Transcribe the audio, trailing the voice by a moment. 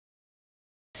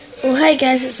Oh hi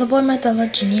guys, it's your boy Matala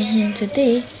Junior here, and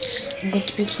today I'm going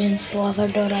to be playing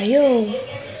Slather.io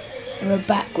and we're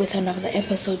back with another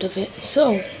episode of it.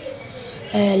 So,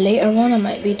 later on I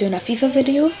might be doing a FIFA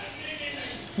video.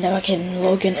 Now I can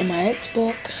log into my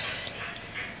Xbox.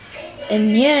 And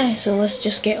yeah, so let's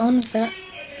just get on with that.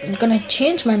 I'm gonna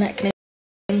change my nickname.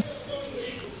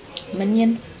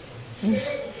 Minion.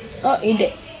 Oh, he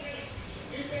did.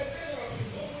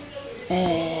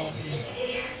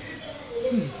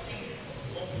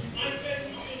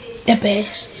 The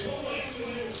best.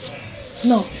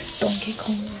 No, Donkey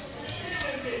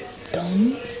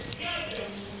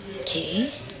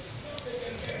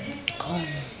Kong.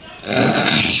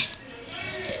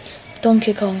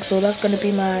 Donkey Kong. So that's gonna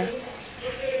be my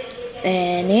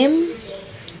name.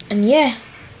 And yeah,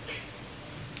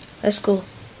 let's go.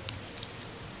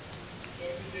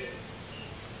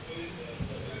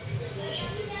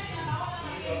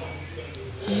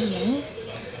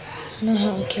 I know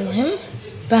how to kill him.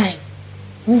 Bang.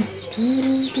 Ooh.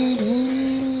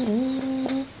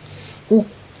 Ooh.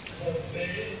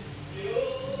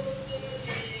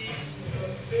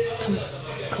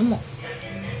 Come on.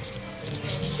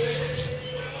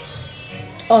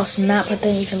 Oh snap, I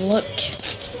didn't even look.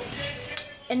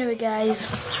 Anyway guys,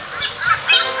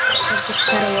 let's just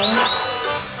carry on.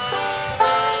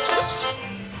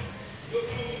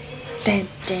 Damn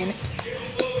it.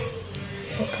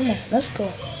 Oh, come on, let's go.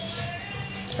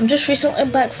 I'm just recently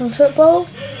back from football,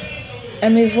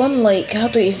 and we've won like, I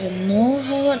don't even know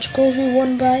how much goals we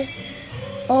won by.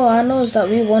 All I know is that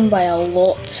we won by a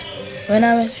lot. When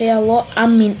I say a lot, I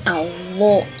mean a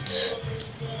lot.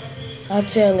 I'd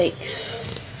say like,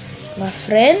 my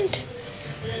friend,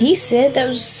 he said that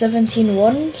was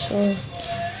 17-1, so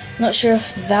not sure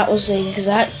if that was the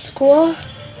exact score,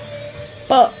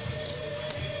 but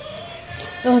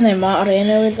doesn't matter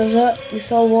anyway, does it? We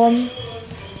still won.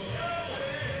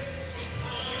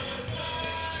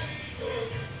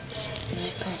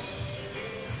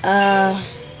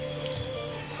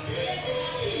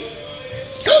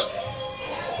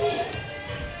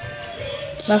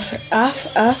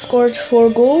 I scored 4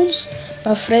 goals.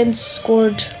 My friend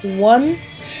scored 1.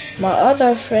 My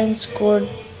other friend scored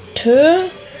 2.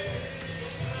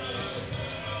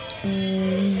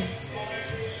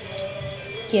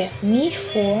 Yeah, me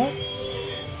 4.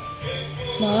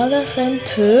 My other friend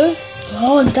 2.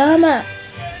 Oh damn it!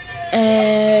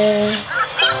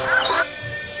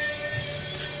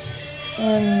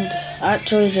 And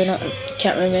actually,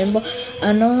 can't remember.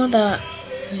 I know that.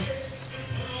 Wait,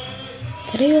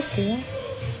 3 or 4?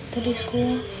 Did he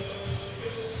score?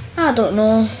 I don't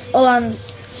know. All I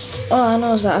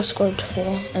know is that I scored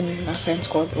 4 and my friend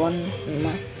scored 1. And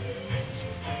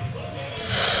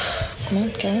come on,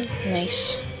 kill him.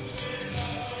 Nice.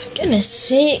 For goodness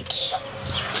sake.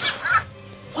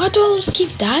 Why do I always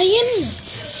keep dying?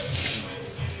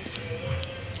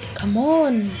 Come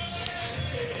on.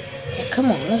 Yeah,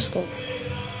 come on, let's go.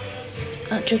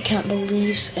 Actually can't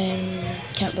believe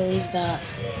that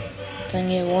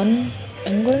thingy won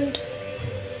England.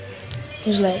 He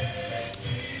was like,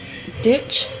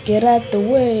 ditch, get out the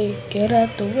way,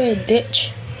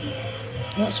 ditch.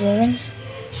 Not swearing.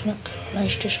 It's not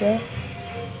nice to swear.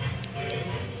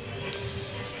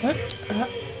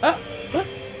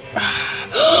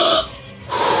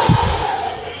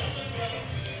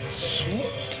 Sick.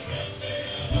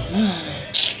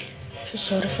 So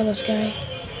sorry for this guy.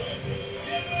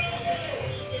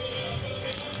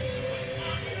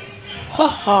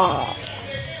 Haha.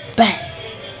 Bang.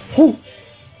 Whoo.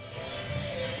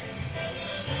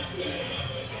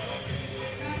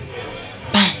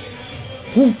 Bang.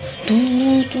 Whoo.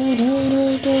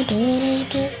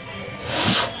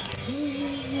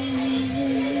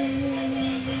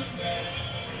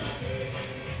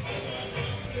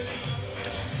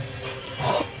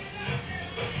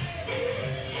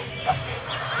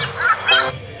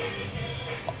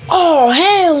 Oh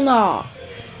hell no!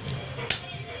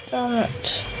 Damn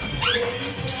it.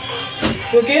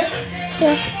 Okay?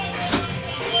 Yeah.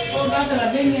 Oh, that's a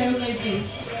big everything.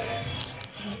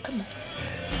 Oh, come on.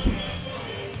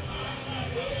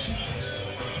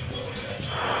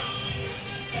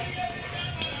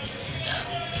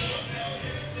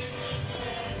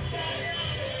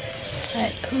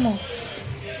 Alright, come on.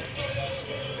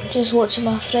 I'm just watching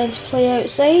my friends play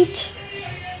outside.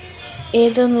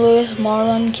 Aiden, Lewis,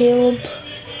 Marlon, Caleb.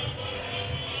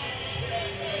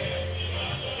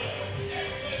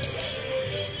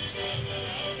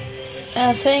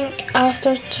 I think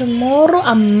after tomorrow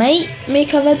I might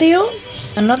make another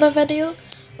video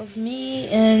of me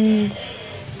and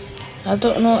I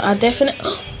don't know, I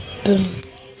definitely boom.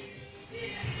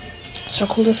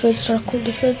 Circle the food, circle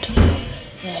the food.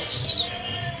 Yes.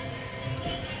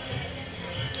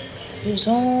 Food's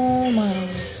all mine.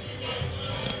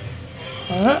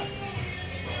 Alright.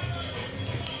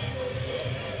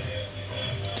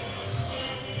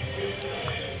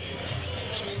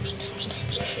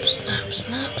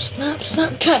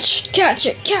 Snap. Catch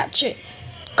it.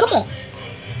 Come on.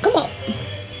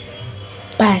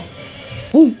 Bang.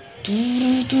 Ooh.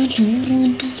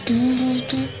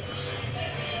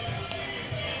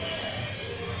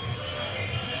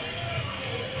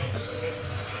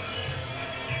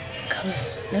 Come on,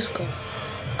 let's go.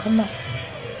 Come on.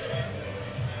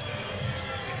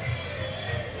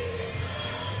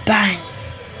 Bang.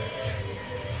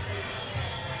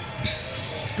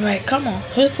 Right, come on.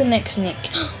 Who's the next Nick?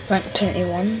 Rank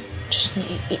 21. Just need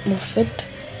to eat more food.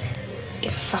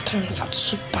 Get fatter and fatter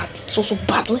so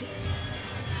badly.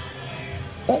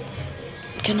 Oh,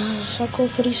 can I circle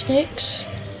 3 snakes?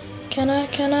 Can I?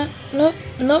 No,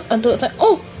 I don't think.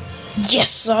 Oh,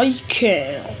 yes, I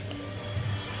can.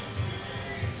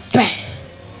 Bang.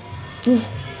 Ooh.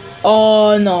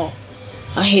 Oh no,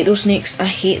 I hate those snakes.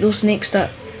 That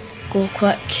go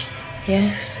quick.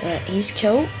 Yes, right, he's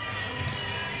killed.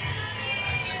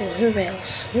 So who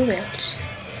else?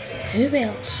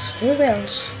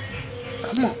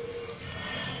 Come on.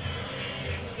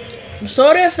 I'm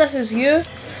sorry if this is you,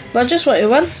 but I just want to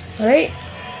win, right?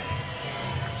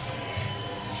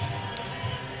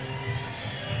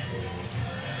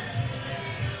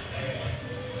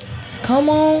 Come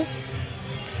on.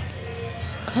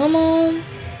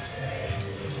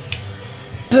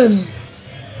 Boom.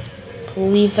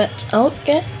 Leave it out.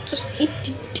 Yeah, just eat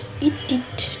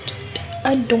it.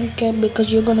 I don't care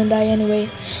because you're gonna die anyway.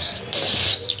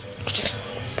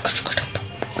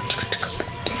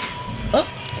 Oh,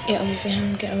 get away from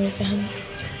him.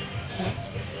 Yeah.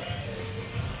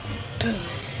 Boom.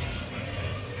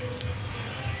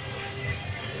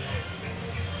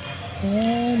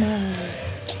 Oh my.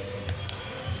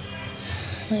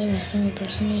 Maybe a single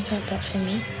person needs to attack for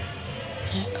me.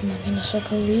 Yeah, come on, gonna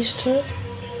circle these two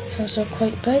since they're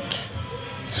quite big.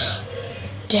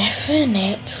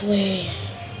 Definitely.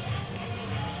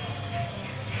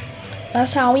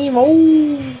 That's how we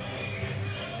roll.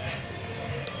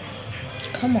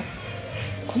 Come on.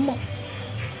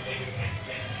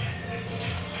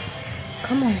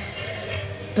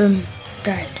 Boom.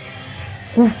 Died.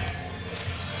 Ooh.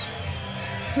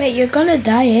 Mate, you're gonna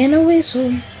die anyway,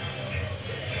 so.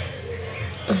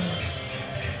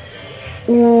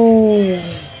 Ooh.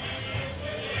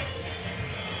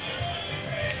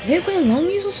 Have you playing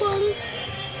longies or something?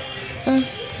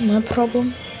 My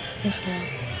problem.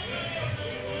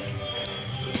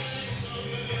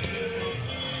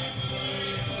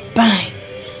 Bang.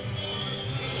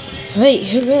 Wait,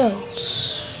 who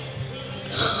else?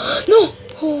 No!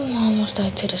 Oh, I almost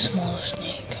died to the smaller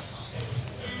snake.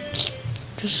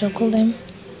 Just circle them.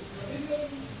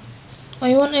 Oh,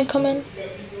 you want to come in?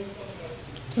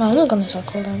 No, I'm not gonna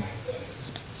circle them.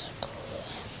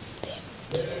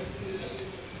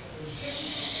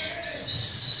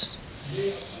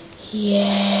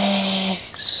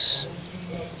 Yes.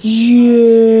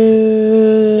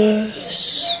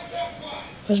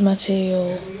 Where's my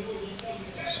tail?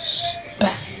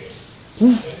 Bang.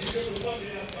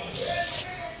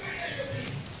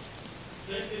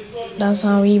 That's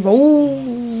how we roll.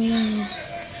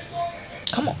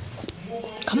 Come on.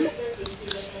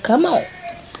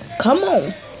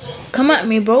 Come at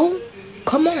me, bro.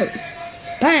 Come on.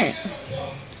 Bang.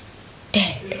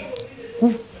 Dead.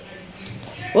 Ooh.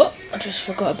 What? I just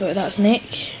forgot about that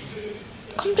snake.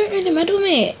 Come down in the middle,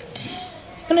 mate.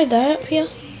 I'm gonna die up here.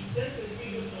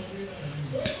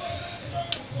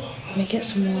 Make it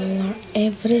smaller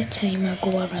every time I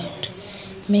go around.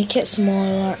 Make it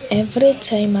smaller every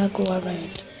time I go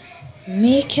around.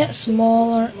 Make it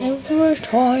smaller every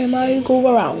time I go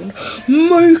around.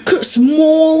 Make it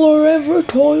smaller every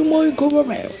time I go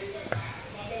around.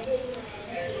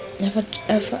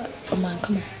 Oh man,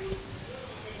 come on.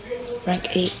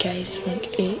 Rank 8, guys. Rank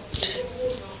 8.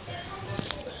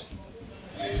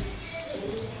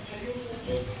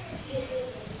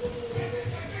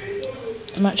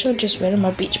 I'm actually just wearing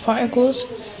my beach party clothes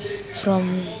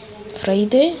from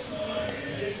Friday.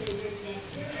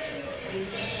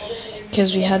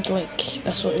 Because we had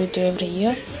that's what we do every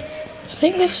year. I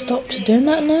think they've stopped doing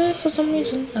that now for some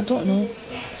reason. I don't know.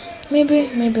 Maybe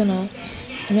not.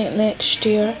 Next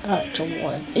year, actual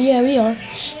one. Yeah, we are.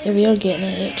 Yeah, we are getting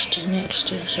it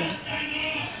next year, so.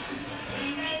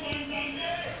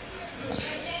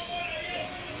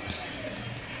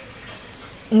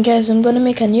 And guys, I'm gonna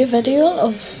make a new video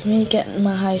of me getting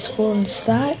my high score on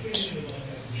stack.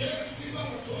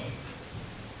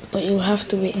 but you'll have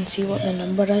to wait and see what the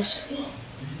number is.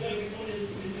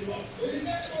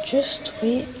 So just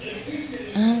wait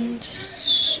and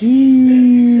see.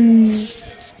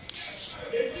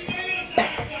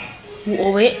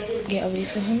 Oh wait, get away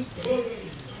from him.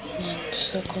 And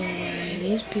circle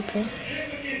these people.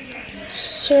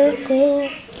 Circle,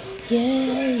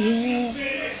 yeah, yeah.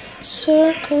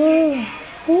 Circle,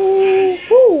 woo,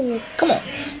 woo. Come on,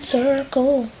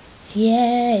 circle,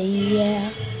 yeah,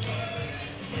 yeah.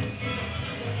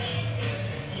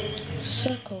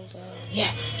 Circle them,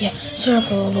 yeah, yeah.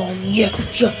 Circle them, yeah,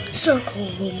 yeah. Circle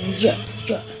them, yeah,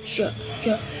 yeah, yeah,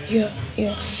 yeah, yeah,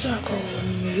 yeah. Circle them,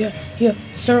 yeah, yeah.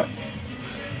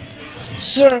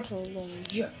 Circle them,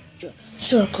 yeah, yeah.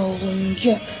 Circle them,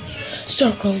 yeah.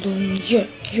 Circle them, yeah,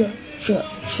 yeah, yeah,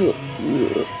 yeah,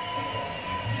 yeah.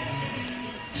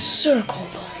 Circle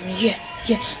them, yeah,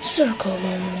 yeah. Circle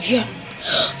them, yeah.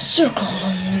 Circle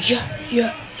them, yeah,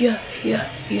 yeah, yeah, yeah,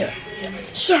 yeah, yeah.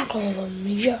 Circle them,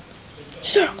 yeah.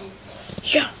 Circle,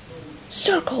 yeah.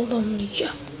 Circle them,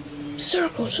 yeah.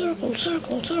 Circle, circle,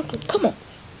 circle, circle. Come on,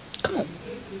 come on.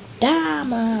 Die,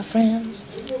 my friends.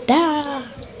 Die,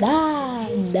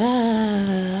 die,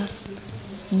 die.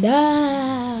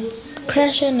 Die.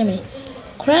 Crash enemy.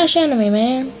 Crash enemy,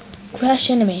 man. Crash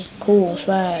enemy. Cool,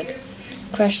 swag.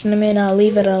 Crash enemy and I'll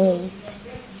leave it alone.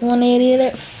 You wanna eat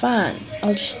it? Fine.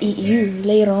 I'll just eat you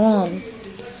later on.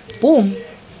 Boom.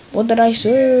 What did I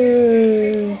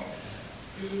say?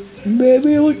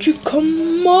 Baby, won't you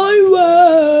come my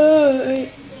way?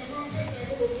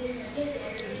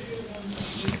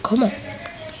 Come on.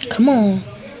 Come on.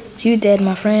 It's you dead,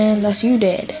 my friend. That's you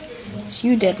dead. It's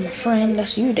you dead, my friend.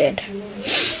 That's you dead.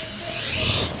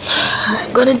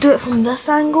 I'm gonna do it from this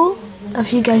angle,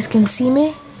 if you guys can see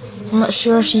me. I'm not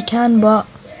sure if you can, but...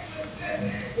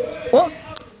 What?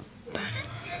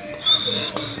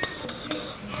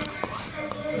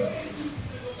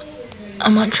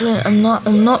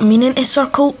 I'm not meaning to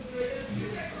circle.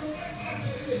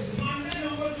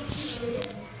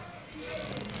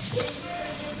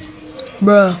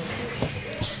 Bruh.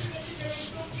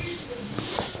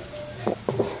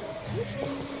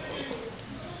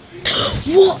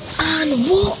 What and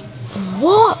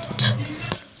what?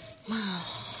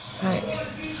 Right.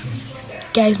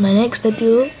 Guys, my next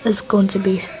video is going to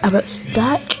be about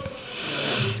Stack.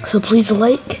 So please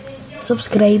like,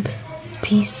 subscribe,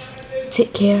 peace,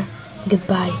 take care,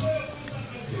 goodbye.